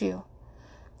left you?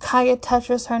 Kaya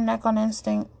touches her neck on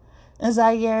instinct, and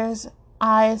Zaire's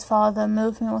eyes follow the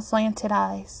movement with slanted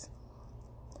eyes.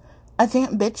 I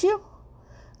think bit you?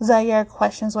 Zaire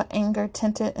questions with anger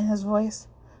tinted in his voice.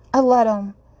 I let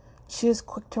him. She is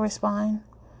quick to respond.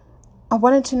 I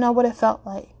wanted to know what it felt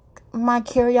like. My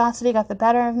curiosity got the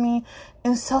better of me,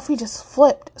 and Sophie just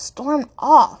flipped, stormed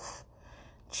off.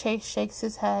 Chase shakes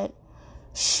his head.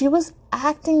 She was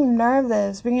acting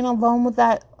nervous, being alone with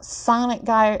that Sonic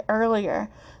guy earlier,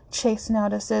 Chase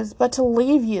notices, but to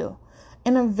leave you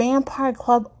in a vampire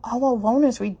club all alone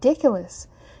is ridiculous.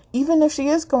 Even if she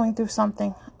is going through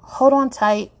something, hold on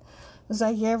tight.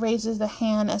 Zaire raises the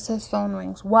hand as his phone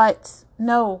rings. What?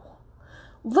 No.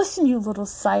 Listen, you little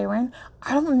siren.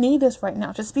 I don't need this right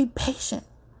now. Just be patient.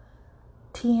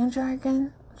 Tiandra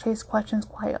again? Chase questions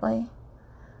quietly.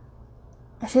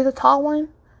 Is she the tall one?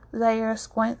 Zaire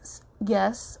squints.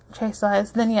 Yes. Chase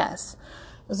says, then yes.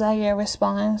 Zaire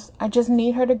responds, I just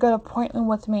need her to go to Portland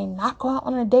with me, not go out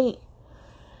on a date.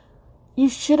 You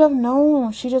should have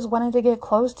known. She just wanted to get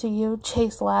close to you.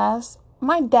 Chase laughs.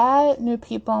 My dad knew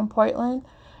people in Portland.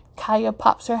 Kaya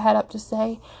pops her head up to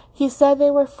say. He said they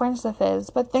were friends of his,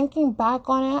 but thinking back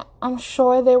on it, I'm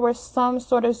sure they were some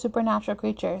sort of supernatural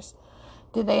creatures.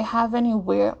 Did they have any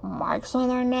weird marks on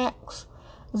their necks?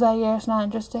 Zaire's not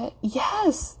interested.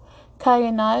 Yes.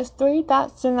 Kaya nods. 3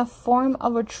 dots in the form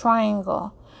of a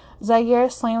triangle. Zaire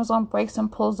slams on brakes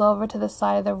and pulls over to the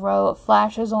side of the road,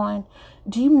 flashes on.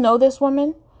 Do you know this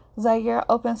woman? Zaire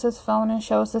opens his phone and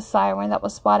shows the siren that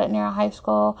was spotted near a high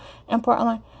school in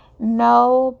Portland.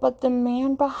 No, but the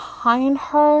man behind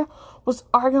her was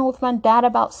arguing with my dad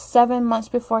about 7 months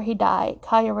before he died,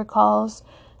 Kaya recalls.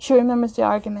 She remembers the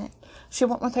argument. She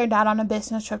went with her dad on a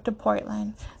business trip to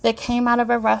Portland. They came out of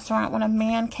a restaurant when a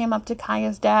man came up to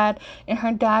Kaya's dad, and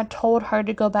her dad told her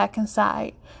to go back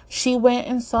inside. She went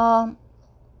and saw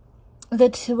the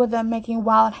two of them making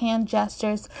wild hand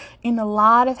gestures and a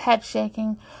lot of head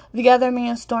shaking. The other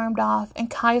man stormed off, and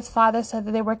Kaya's father said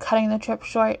that they were cutting the trip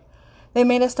short. They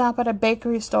made a stop at a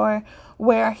bakery store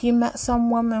where he met some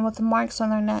women with marks on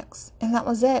their necks, and that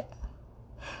was it.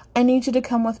 I need you to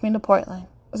come with me to Portland,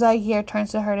 Zaire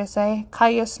turns to her to say.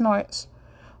 Kaya snorts.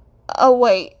 Oh,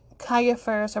 wait. Kaya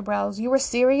furrows her brows. You were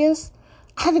serious?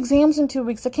 I have exams in 2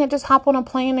 weeks. I can't just hop on a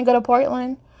plane and go to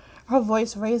Portland. Her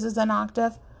voice raises an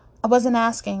octave. I wasn't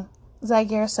asking,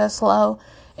 Zaire says slow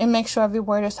and makes sure every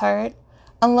word is heard.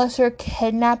 Unless you're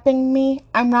kidnapping me,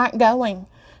 I'm not going.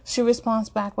 She responds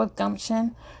back with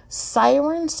gumption.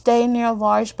 Sirens stay near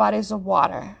large bodies of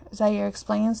water, Zaire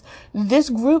explains. This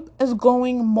group is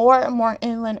going more and more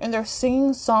inland, and they're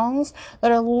singing songs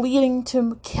that are leading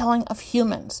to killing of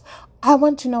humans. I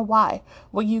want to know why.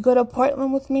 Will you go to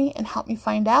Portland with me and help me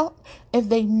find out? If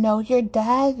they know your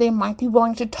dad, they might be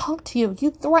willing to talk to you. You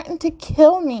threatened to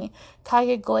kill me.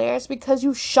 Kaya glares. Because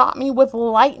you shot me with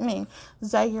lightning,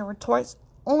 Zaire retorts.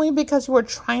 Only because you were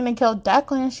trying to kill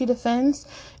Declan, she defends.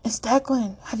 It's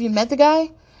Declan. Have you met the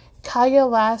guy? Kaya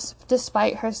laughs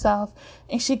despite herself,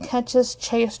 and she catches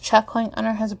Chase chuckling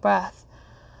under his breath.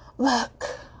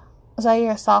 Look,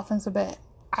 Zaire softens a bit.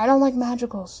 I don't like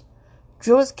magicals.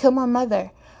 Druids killed my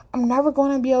mother. I'm never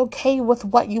going to be okay with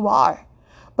what you are.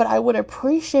 But I would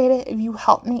appreciate it if you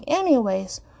helped me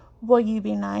anyways. Will you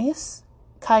be nice?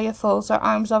 Kaya folds her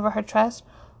arms over her chest.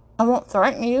 I won't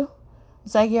threaten you.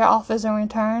 Zaire offers in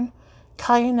return.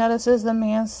 Kaya notices the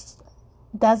man's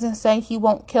Doesn't say he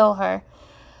won't kill her.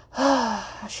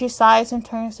 She sighs and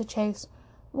turns to Chase.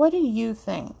 What do you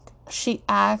think? She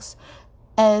asks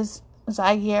as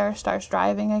Zaire starts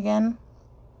driving again.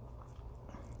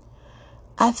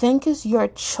 I think it's your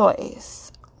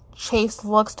choice. Chase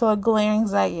looks to a glaring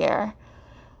Zaire.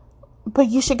 But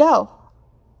you should go.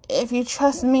 If you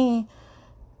trust me,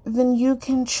 then you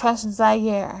can trust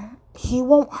Zaire. He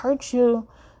won't hurt you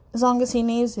as long as he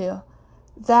needs you.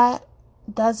 That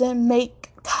doesn't make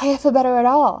Kaya feel better at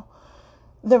all.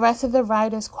 The rest of the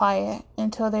ride is quiet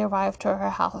until they arrive to her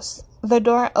house. The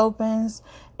door opens,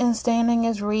 and standing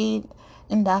is Reed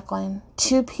and Declan,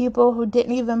 two people who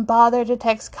didn't even bother to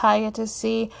text Kaya to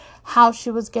see how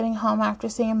she was getting home after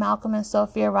seeing Malcolm and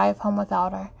Sophie arrive home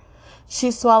without her.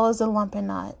 She swallows a lump and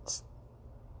nods.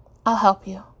 I'll help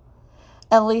you.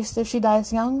 At least if she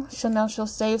dies young, she'll know she'll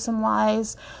save some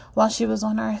lives while she was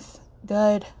on Earth.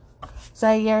 Good.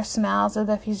 Zaire smiles as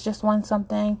if he's just won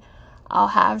something. I'll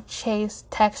have Chase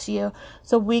text you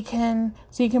so you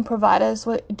can provide us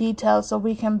with details so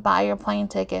we can buy your plane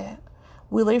ticket.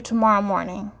 We leave tomorrow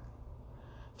morning.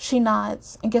 She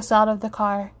nods and gets out of the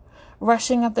car,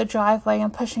 rushing up the driveway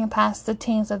and pushing past the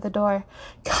teens at the door.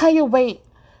 Kaya, wait!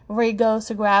 Ray goes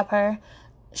to grab her.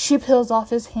 She peels off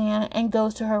his hand and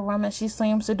goes to her room as she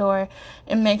slams the door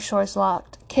and makes sure it's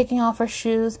locked. Kicking off her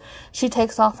shoes, she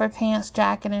takes off her pants,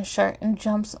 jacket, and shirt and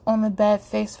jumps on the bed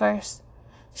face first.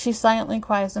 She silently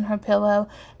cries in her pillow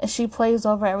as she plays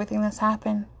over everything that's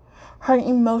happened. Her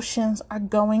emotions are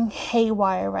going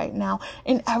haywire right now,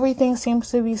 and everything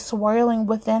seems to be swirling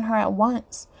within her at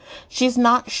once. She's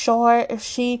not sure if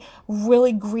she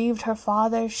really grieved her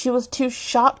father. She was too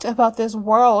shocked about this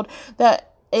world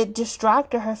that it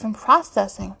distracted her from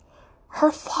processing.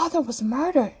 Her father was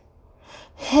murdered.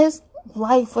 His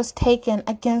life was taken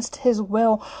against his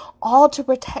will, all to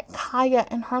protect Kaya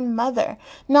and her mother.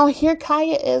 Now here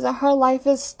Kaya is, and her life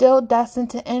is still destined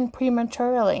to end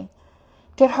prematurely.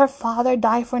 Did her father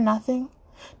die for nothing?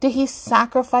 Did he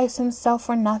sacrifice himself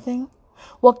for nothing?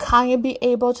 Will Kaya be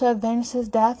able to avenge his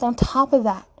death? On top of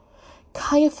that,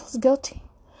 Kaya feels guilty.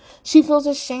 She feels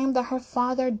ashamed that her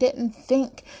father didn't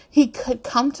think he could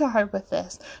come to her with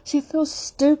this. She feels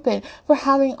stupid for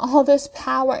having all this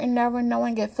power and never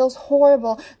knowing it. Feels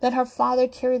horrible that her father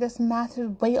carried this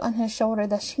massive weight on his shoulder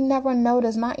that she never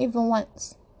noticed, not even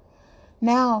once.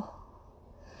 Now,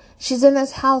 she's in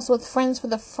this house with friends for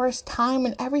the first time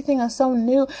and everything is so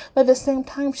new, but at the same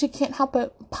time she can't help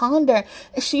but ponder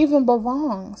if she even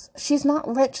belongs. She's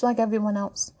not rich like everyone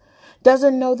else.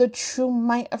 Doesn't know the true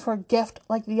might of her gift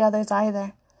like the others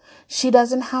either. She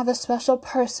doesn't have a special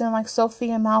person like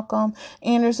Sophie and Malcolm,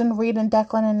 Anders and Reed and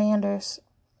Declan and Anders.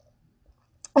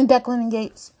 And Declan and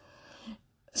Gates.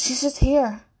 She's just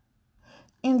here.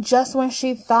 And just when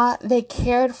she thought they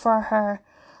cared for her,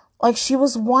 like she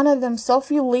was one of them,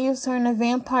 Sophie leaves her in a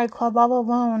vampire club all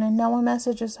alone and no one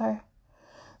messages her.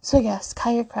 So yes,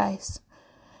 Kaya cries.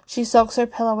 She soaks her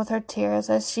pillow with her tears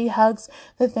as she hugs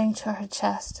the thing to her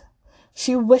chest.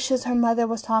 She wishes her mother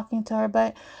was talking to her,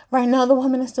 but right now the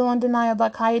woman is still in denial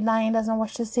about Kaya dying and doesn't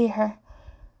wish to see her.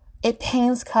 It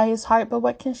pains Kaya's heart, but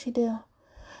what can she do?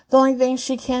 The only thing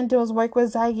she can do is work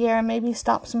with Zaire and maybe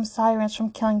stop some sirens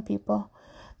from killing people,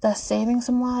 thus saving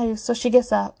some lives. So she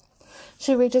gets up.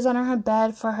 She reaches under her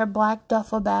bed for her black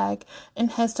duffel bag and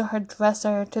heads to her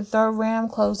dresser to throw random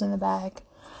clothes in the bag.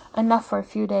 Enough for a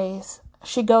few days.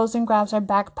 She goes and grabs her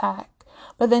backpack,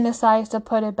 but then decides to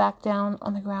put it back down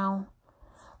on the ground.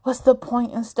 What's the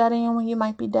point in studying when you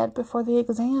might be dead before the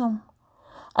exam?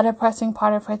 A depressing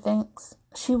part of her thinks.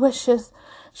 She wishes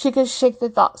she could shake the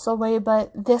thoughts away,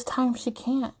 but this time she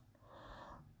can't.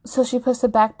 So she puts the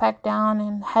backpack down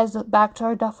and heads back to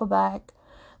her duffel bag.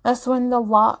 That's when the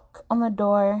lock on the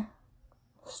door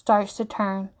starts to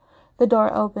turn. The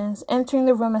door opens. Entering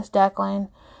the room is Declan,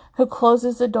 who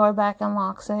closes the door back and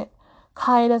locks it.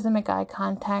 Kaya doesn't make eye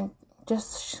contact,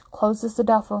 just closes the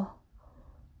duffel.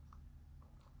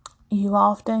 You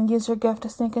often use your gift to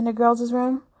sneak into girls'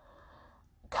 room?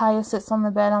 Kaya sits on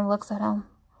the bed and looks at him.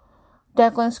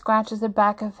 Declan scratches the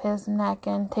back of his neck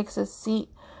and takes a seat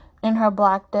in her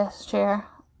black desk chair.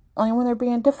 Only when they're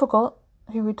being difficult,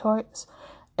 he retorts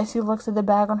as he looks at the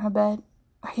bag on her bed.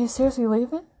 Are you seriously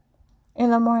leaving? In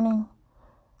the morning,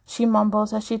 she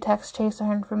mumbles as she texts Chase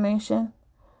her information.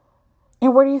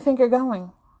 And where do you think you're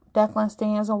going? Declan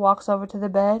stands and walks over to the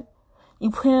bed. You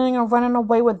planning on running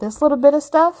away with this little bit of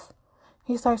stuff?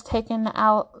 He starts taking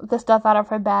out the stuff out of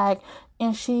her bag,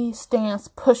 and she stands,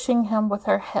 pushing him with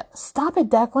her hip. Stop it,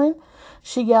 Declan,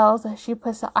 she yells as she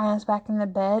puts the items back in the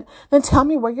bed. Then tell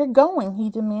me where you're going, he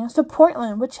demands. To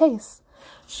Portland with Chase.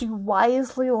 She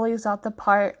wisely leaves out the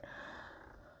part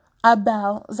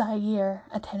about Zaire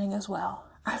attending as well.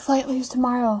 Our flight leaves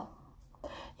tomorrow.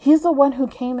 He's the one who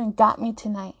came and got me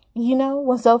tonight. You know,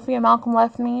 when Sophie and Malcolm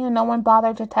left me and no one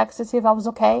bothered to text to see if I was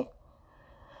okay?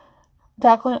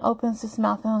 Declan opens his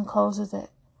mouth and closes it.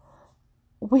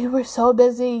 We were so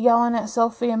busy yelling at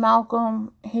Sophie and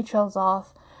Malcolm. He trails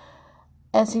off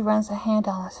as he runs a hand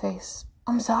down his face.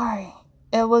 I'm sorry.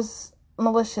 It was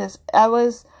malicious. I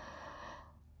was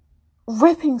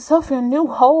ripping Sophie a new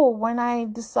hole when I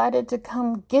decided to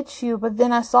come get you, but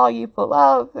then I saw you pull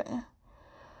up.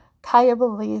 Kaya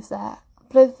believes that.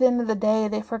 But at the end of the day,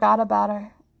 they forgot about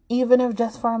her, even if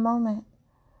just for a moment.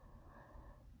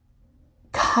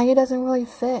 Kaya doesn't really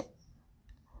fit.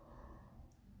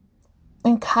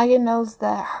 And Kaya knows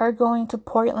that her going to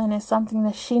Portland is something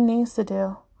that she needs to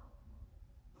do.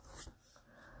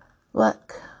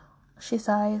 Look, she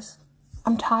sighs.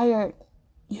 I'm tired.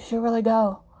 You should really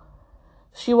go.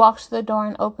 She walks to the door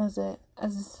and opens it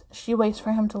as she waits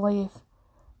for him to leave.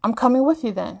 I'm coming with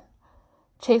you then.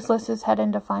 Chase lifts his head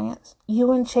in defiance.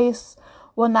 You and Chase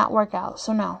will not work out,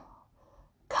 so no.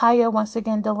 Kaya once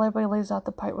again deliberately leaves out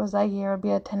the part where Zaire will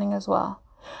be attending as well.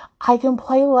 I can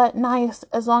play nice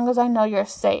as long as I know you're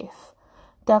safe,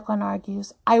 Declan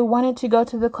argues. I wanted to go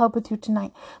to the club with you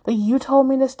tonight, but you told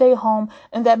me to stay home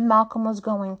and that Malcolm was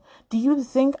going. Do you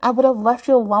think I would have left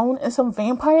you alone in some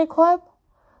vampire club?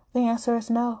 The answer is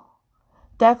no.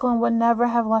 Declan would never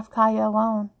have left Kaya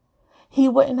alone. He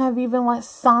wouldn't have even let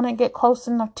Sonic get close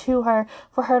enough to her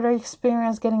for her to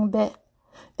experience getting bit.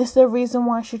 It's the reason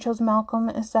why she chose Malcolm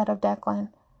instead of Declan.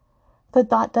 The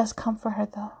thought does comfort her,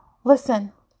 though.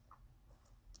 Listen,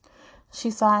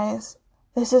 she sighs.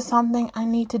 This is something I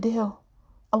need to do.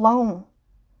 Alone.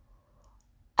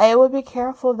 I would be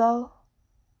careful, though.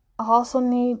 I also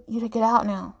need you to get out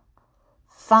now.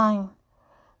 Fine.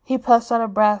 He puffs out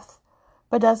of breath,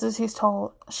 but does as he's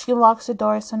told. She locks the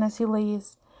door as soon as he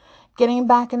leaves. Getting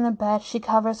back in the bed, she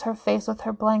covers her face with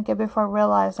her blanket before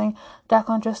realizing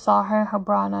Declan just saw her in her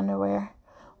bra and underwear.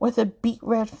 With a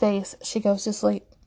beet-red face, she goes to sleep.